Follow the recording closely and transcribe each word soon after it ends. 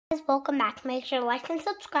Welcome back. Make sure to like and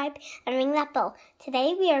subscribe and ring that bell.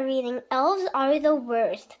 Today we are reading Elves Are the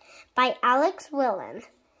Worst by Alex Willan,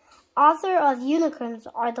 author of Unicorns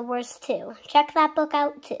Are the Worst Too. Check that book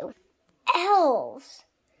out too. Elves.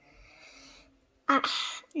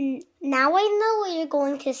 Now I know what you're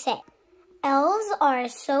going to say. Elves are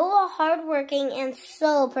so hardworking and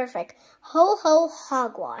so perfect. Ho ho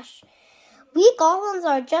hogwash. We goblins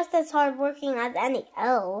are just as hardworking as any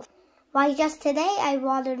elf. Why, just today I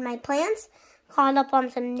watered my plants, caught up on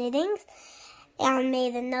some knittings, and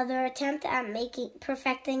made another attempt at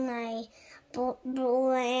perfecting my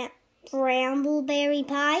brambleberry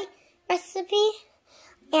pie recipe.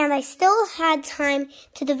 And I still had time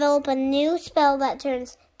to develop a new spell that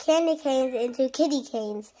turns candy canes into kitty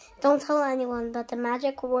canes. Don't tell anyone, but the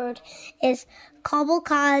magic word is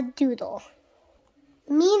cobblecadoodle.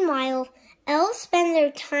 Meanwhile, elves spend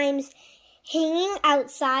their times hanging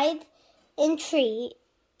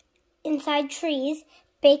inside trees,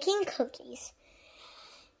 baking cookies,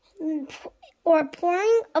 or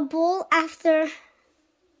pouring a bowl after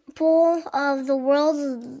bowl of the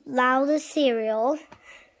world's loudest cereal,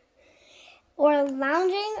 or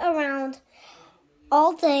lounging around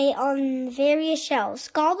all day on various shelves.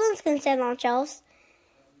 Goblins can sit on shelves.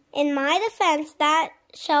 In my defense, that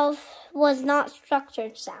shelf was not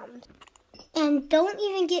structured sound. And don't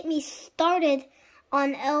even get me started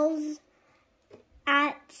on elves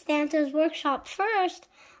at Santa's workshop. First,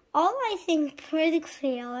 all I think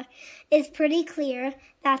is pretty clear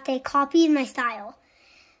that they copied my style.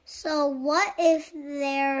 So what if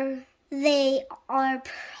they are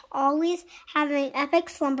always having epic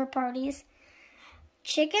slumber parties?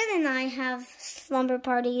 Chicken and I have slumber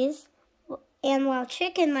parties, and while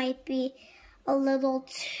Chicken might be a little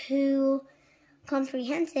too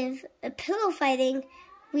comprehensive, pillow fighting,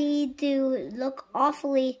 we do look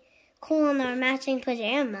awfully cool in our matching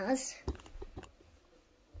pajamas.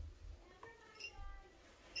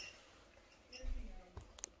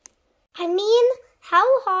 I mean,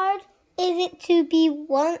 how hard is it to be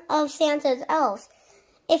one of Santa's elves?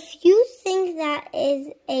 If you think that is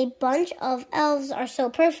a bunch of elves are so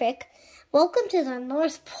perfect, welcome to the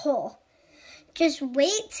North Pole. Just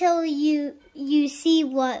wait till you see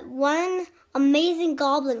what one amazing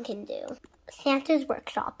goblin can do. Santa's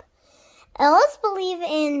workshop. Elves believe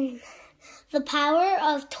in the power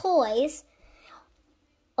of toys.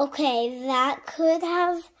 Okay, that could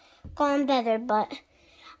have gone better, but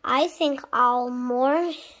I think I'll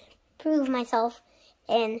more prove myself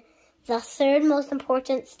in the third most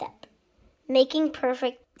important step, making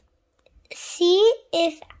perfect. See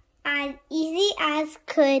if as easy as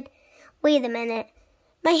could. Wait a minute.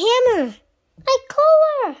 My hammer! My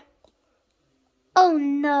collar! Oh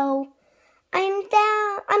no. I'm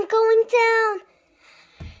down. I'm going down.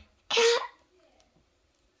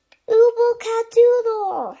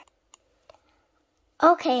 Ooblecadoodle.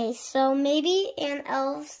 Okay, so maybe an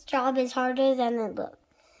elf's job is harder than it looks.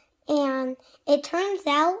 And it turns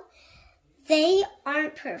out they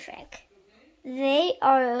aren't perfect. They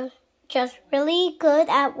are just really good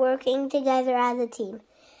at working together as a team.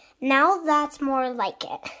 Now that's more like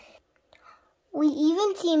it. We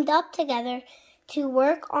even teamed up together to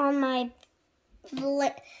work on my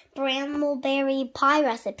brambleberry pie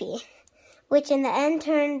recipe, which in the end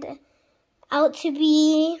turned out to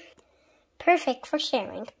be perfect for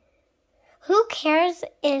sharing. Who cares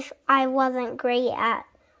if I wasn't great at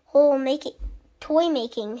whole toy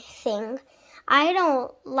making thing? I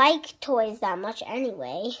don't like toys that much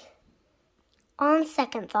anyway. On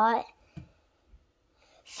second thought,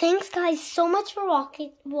 thanks guys so much for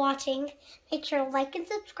watching. Make sure to like and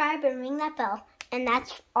subscribe and ring that bell. And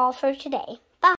that's all for today.